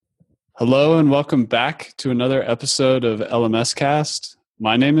Hello and welcome back to another episode of LMS Cast.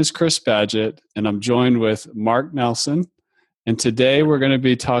 My name is Chris Badgett and I'm joined with Mark Nelson. And today we're going to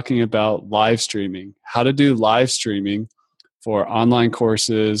be talking about live streaming, how to do live streaming for online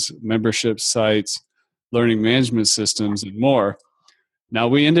courses, membership sites, learning management systems, and more. Now,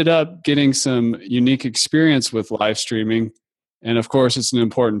 we ended up getting some unique experience with live streaming. And of course, it's an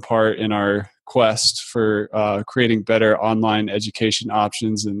important part in our quest for creating better online education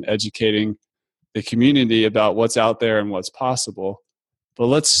options and educating the community about what's out there and what's possible. But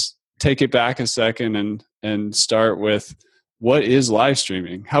let's take it back a second and start with, what is live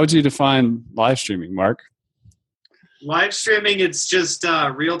streaming? How would you define live streaming, Mark? Live streaming, it's just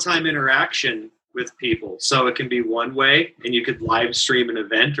real-time interaction with people. So it can be one way, and you could live stream an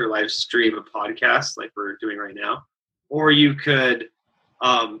event or live stream a podcast like we're doing right now. Or you could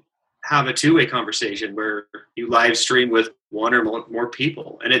have a two-way conversation where you live stream with one or more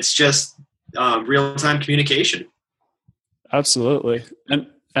people. And it's just real-time communication. Absolutely. And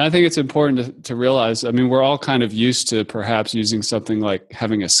I think it's important to realize, I mean, we're all kind of used to perhaps using something like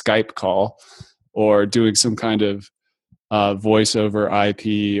having a Skype call or doing some kind of voice over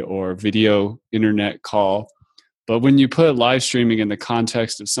IP or video internet call. But when you put live streaming in the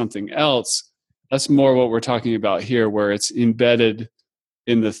context of something else, that's more what we're talking about here, where it's embedded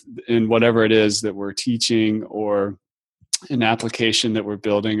in whatever it is that we're teaching or an application that we're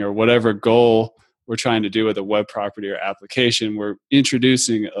building or whatever goal we're trying to do with a web property or application. We're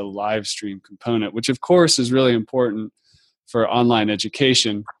introducing a live stream component, which of course is really important for online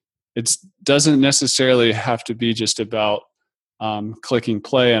education. It doesn't necessarily have to be just about clicking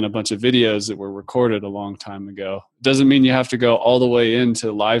play on a bunch of videos that were recorded a long time ago. It doesn't mean you have to go all the way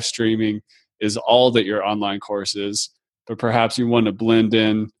into live streaming is all that your online course is, but perhaps you want to blend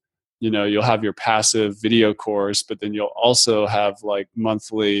in, you'll have your passive video course, but then you'll also have like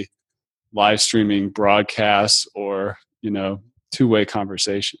monthly live streaming broadcasts or, two-way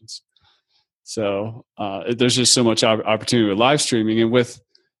conversations. So there's just so much opportunity with live streaming. And with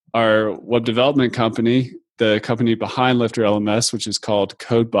our web development company, the company behind Lifter LMS, which is called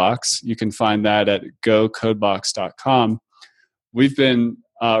Codebox, you can find that at gocodebox.com. We've been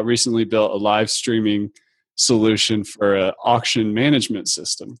recently built a live streaming solution for an auction management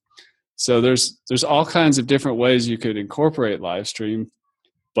system. So there's all kinds of different ways you could incorporate live stream,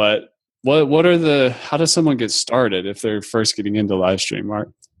 but how does someone get started if they're first getting into live stream, Mark?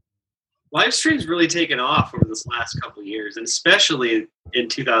 Live stream's really taken off over this last couple of years, and especially in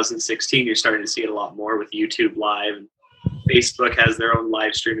 2016, you're starting to see it a lot more with YouTube Live. And Facebook has their own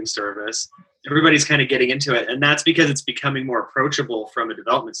live streaming service. Everybody's kind of getting into it, and that's because it's becoming more approachable from a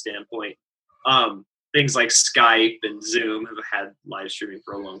development standpoint. Things like Skype and Zoom have had live streaming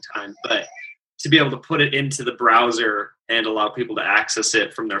for a long time, but to be able to put it into the browser and allow people to access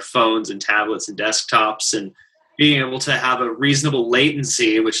it from their phones and tablets and desktops, and being able to have a reasonable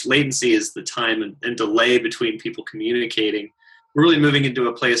latency, which latency is the time and delay between people communicating, we're really moving into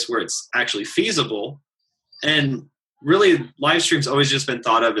a place where it's actually feasible. And really, live stream's always just been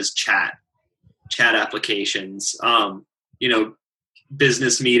thought of as chat applications,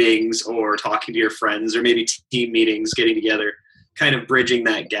 business meetings or talking to your friends, or maybe team meetings, getting together, kind of bridging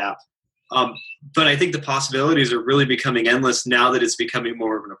that gap. But I think the possibilities are really becoming endless now that it's becoming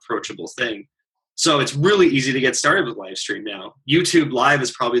more of an approachable thing. So it's really easy to get started with live stream now. YouTube Live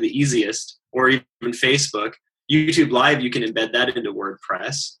is probably the easiest, or even Facebook. YouTube Live, you can embed that into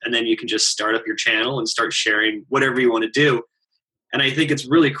WordPress, and then you can just start up your channel and start sharing whatever you want to do. And I think it's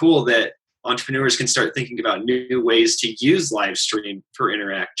really cool that entrepreneurs can start thinking about new ways to use live stream for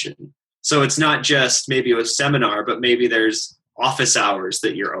interaction. So it's not just maybe a seminar, but maybe there's office hours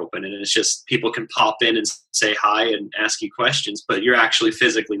that you're open, and it's just people can pop in and say hi and ask you questions, but you're actually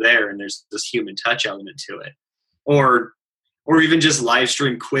physically there, and there's this human touch element to it. Or even just live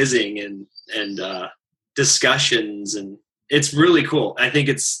stream quizzing and discussions, and it's really cool. I think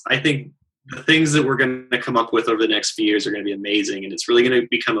the things that we're going to come up with over the next few years are going to be amazing, and it's really going to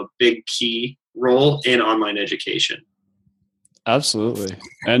become a big key role in online education. Absolutely.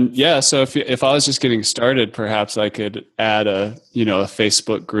 And yeah, so if I was just getting started, perhaps I could add a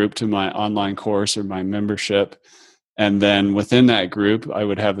Facebook group to my online course or my membership. And then within that group, I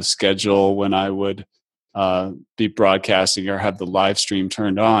would have a schedule when I would be broadcasting or have the live stream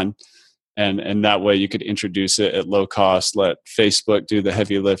turned on. And that way you could introduce it at low cost, let Facebook do the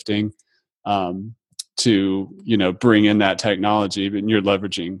heavy lifting to, bring in that technology, and you're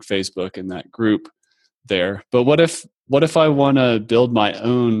leveraging Facebook in that group there. But what if I want to build my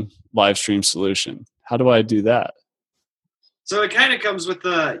own live stream solution? How do I do that? So it kind of comes with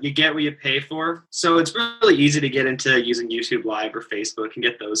you get what you pay for. So it's really easy to get into using YouTube Live or Facebook and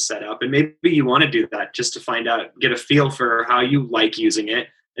get those set up. And maybe you want to do that just to find out, get a feel for how you like using it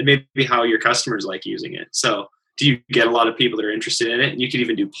and maybe how your customers like using it. So do you get a lot of people that are interested in it? And you could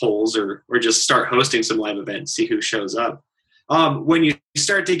even do polls or just start hosting some live events, see who shows up. When you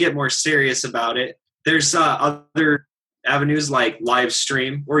start to get more serious about it, there's other avenues like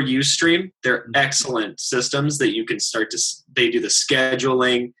Livestream or Ustream. They're excellent systems that you can they do the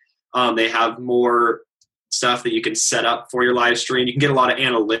scheduling. They have more stuff that you can set up for your live stream. You can get a lot of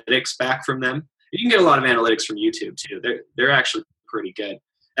analytics back from them. You can get a lot of analytics from YouTube too. They're actually pretty good.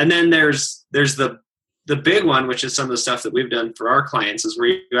 And then there's the big one, which is some of the stuff that we've done for our clients, is where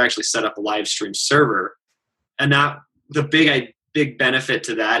you actually set up a live stream server. And the big benefit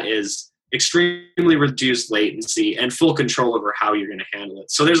to that is extremely reduced latency and full control over how you're going to handle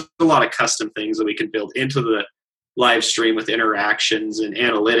it. So there's a lot of custom things that we can build into the live stream with interactions and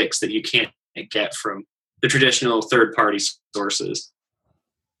analytics that you can't get from the traditional third-party sources.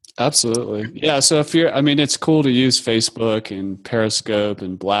 Absolutely. Yeah. So it's cool to use Facebook and Periscope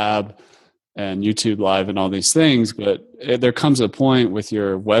and Blab and YouTube Live and all these things, but there comes a point with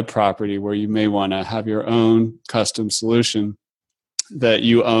your web property where you may want to have your own custom solution that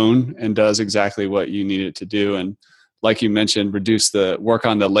you own and does exactly what you need it to do. And like you mentioned, work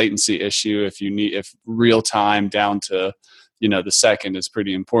on the latency issue. If real time down to, the second is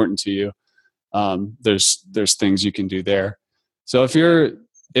pretty important to you. There's things you can do there. So if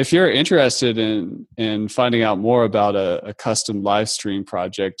you're interested in finding out more about a custom live stream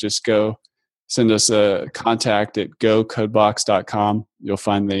project, just go send us a contact at gocodebox.com. You'll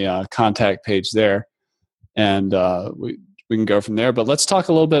find the contact page there. And we can go from there. But let's talk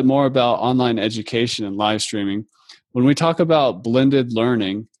a little bit more about online education and live streaming. When we talk about blended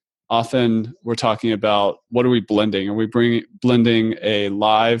learning, often we're talking about, what are we blending? Are we blending a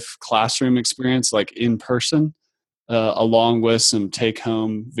live classroom experience like in person along with some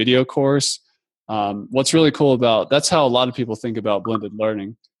take-home video course? What's really cool that's how a lot of people think about blended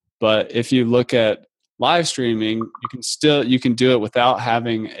learning. But if you look at live streaming, you can do it without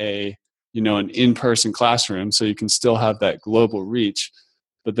having an in-person classroom, so you can still have that global reach,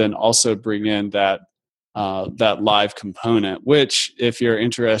 but then also bring in that live component, which if you're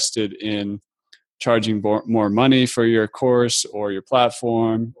interested in charging more money for your course or your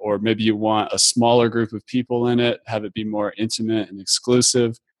platform, or maybe you want a smaller group of people in it, have it be more intimate and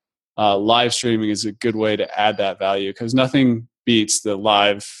exclusive, live streaming is a good way to add that value, because nothing beats the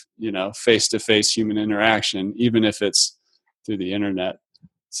live, face-to-face human interaction, even if it's through the internet.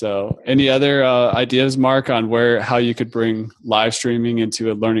 So any other ideas, Mark, on how you could bring live streaming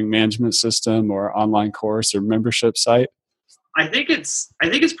into a learning management system or online course or membership site? I think it's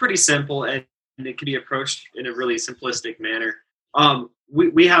pretty simple, and it can be approached in a really simplistic manner.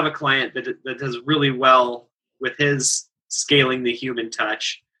 We have a client that does really well with his scaling the human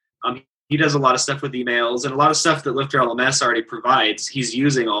touch. He does a lot of stuff with emails and a lot of stuff that Lifter LMS already provides. He's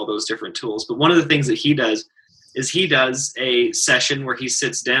using all those different tools. But one of the things that he does is he does a session where he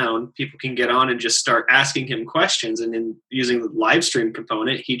sits down, people can get on and just start asking him questions. And then using the live stream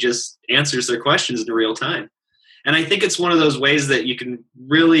component, he just answers their questions in real time. And I think it's one of those ways that you can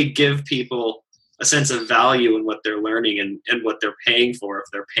really give people a sense of value in what they're learning and what they're paying for, if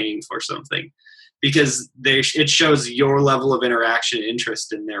they're paying for something, because it shows your level of interaction and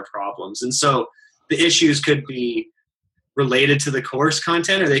interest in their problems. And so the issues could be related to the course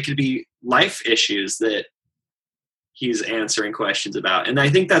content, or they could be life issues that he's answering questions about. And I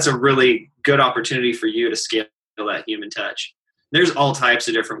think that's a really good opportunity for you to scale that human touch. There's all types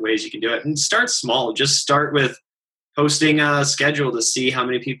of different ways you can do it. And start small. Just start with posting a schedule to see how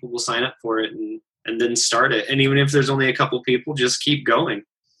many people will sign up for it, and then start it. And even if there's only a couple people, just keep going.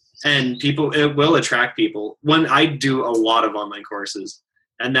 And it will attract people. I do a lot of online courses,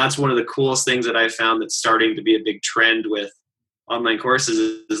 and that's one of the coolest things that I've found that's starting to be a big trend with online courses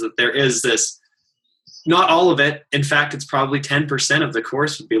is that there is this, not all of it. In fact, it's probably 10% of the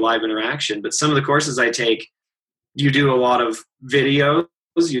course would be live interaction. But some of the courses I take, you do a lot of videos,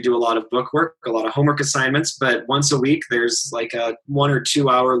 you do a lot of book work, a lot of homework assignments. But once a week, there's like a 1 or 2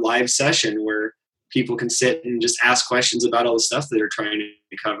 hour live session where people can sit and just ask questions about all the stuff that they're trying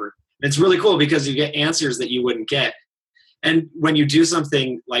to cover. It's really cool because you get answers that you wouldn't get. And when you do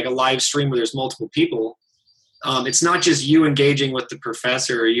something like a live stream where there's multiple people, it's not just you engaging with the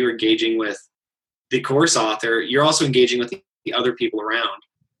professor or you engaging with the course author, you're also engaging with the other people around.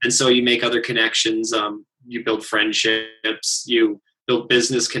 And so you make other connections, you build friendships, you build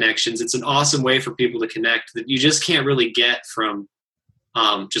business connections. It's an awesome way for people to connect that you just can't really get from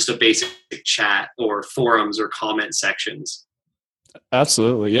just a basic chat or forums or comment sections.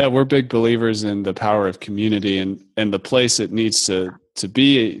 Absolutely. Yeah, we're big believers in the power of community and the place it needs to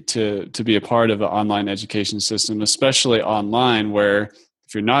be a part of an online education system, especially online where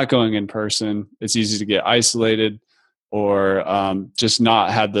if you're not going in person, it's easy to get isolated or just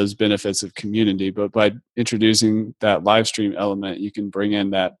not have those benefits of community. But by introducing that live stream element, you can bring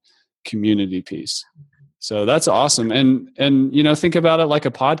in that community piece. So that's awesome. And think about it like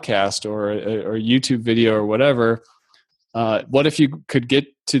a podcast or a YouTube video or whatever. What if you could get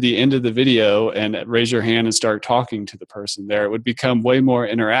to the end of the video and raise your hand and start talking to the person there? It would become way more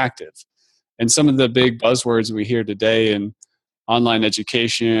interactive. And some of the big buzzwords we hear today in online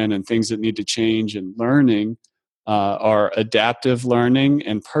education and things that need to change in learning are adaptive learning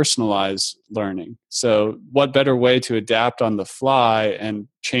and personalized learning. So, what better way to adapt on the fly and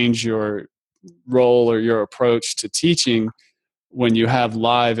change your role or your approach to teaching when you have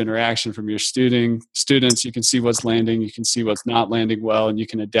live interaction from your students? You can see what's landing, you can see what's not landing well, and you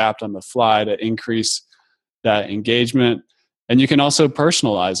can adapt on the fly to increase that engagement. And you can also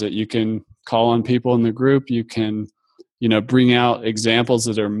personalize it. You can call on people in the group. You can, bring out examples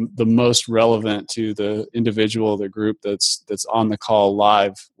that are the most relevant to the individual, the group that's on the call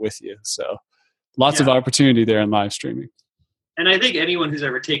live with you. So lots of opportunity there in live streaming. And I think anyone who's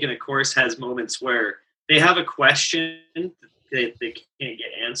ever taken a course has moments where they have a question they can't get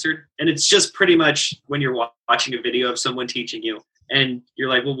answered. And it's just pretty much when you're watching a video of someone teaching you and you're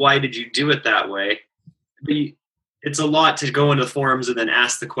like, well, why did you do it that way? It's a lot to go into the forums and then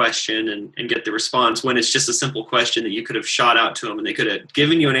ask the question and get the response when it's just a simple question that you could have shot out to them and they could have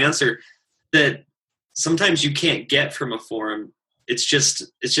given you an answer that sometimes you can't get from a forum. It's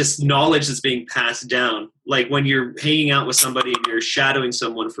just knowledge that's being passed down. Like when you're hanging out with somebody and you're shadowing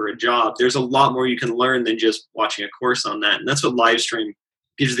someone for a job, there's a lot more you can learn than just watching a course on that. And that's what live stream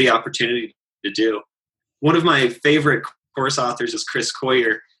gives you the opportunity to do. One of my favorite course authors is Chris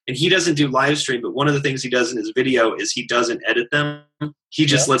Coyier, and he doesn't do live stream, but one of the things he does in his video is he doesn't edit them. He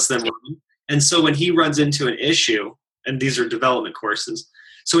just lets them run. And so when he runs into an issue, and these are development courses,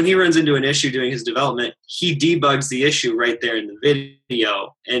 so when he runs into an issue doing his development, he debugs the issue right there in the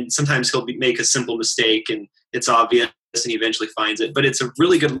video. And sometimes he'll make a simple mistake and it's obvious and he eventually finds it. But it's a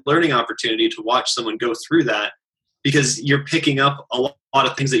really good learning opportunity to watch someone go through that because you're picking up a lot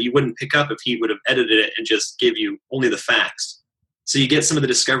of things that you wouldn't pick up if he would have edited it and just gave you only the facts. So you get some of the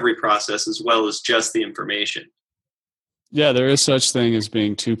discovery process as well as just the information. Yeah, there is such thing as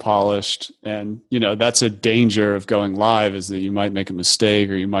being too polished. And, that's a danger of going live is that you might make a mistake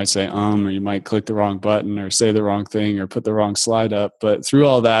or you might say, or you might click the wrong button or say the wrong thing or put the wrong slide up. But through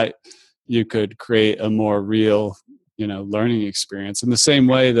all that, you could create a more real, learning experience in the same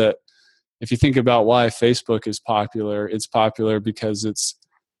way that if you think about why Facebook is popular, it's popular because it's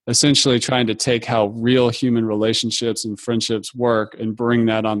essentially trying to take how real human relationships and friendships work and bring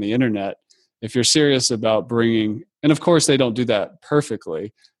that on the internet. If you're serious about bringing, and of course they don't do that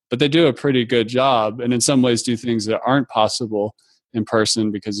perfectly, but they do a pretty good job and in some ways do things that aren't possible in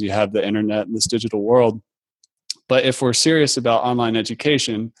person because you have the internet and this digital world. But if we're serious about online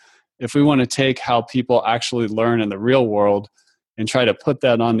education, if we want to take how people actually learn in the real world and try to put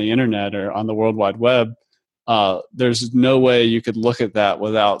that on the internet or on the World Wide Web, there's no way you could look at that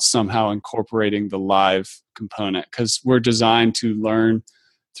without somehow incorporating the live component because we're designed to learn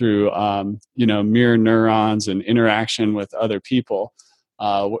through mirror neurons and interaction with other people.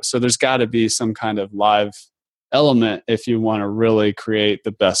 So there's got to be some kind of live element if you want to really create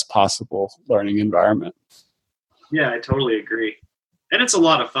the best possible learning environment. Yeah, I totally agree. And it's a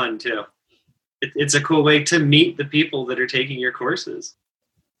lot of fun too. It's a cool way to meet the people that are taking your courses.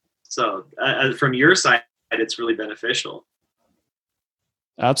 So from your side, it's really beneficial.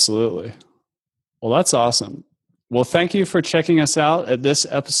 Absolutely. Well, that's awesome. Well, thank you for checking us out at this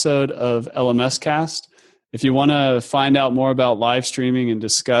episode of LMS Cast. If you want to find out more about live streaming and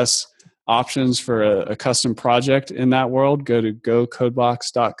discuss options for a custom project in that world, go to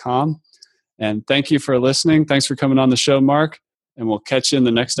gocodebox.com. And thank you for listening. Thanks for coming on the show, Mark. And we'll catch you in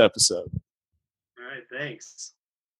the next episode. All right, thanks.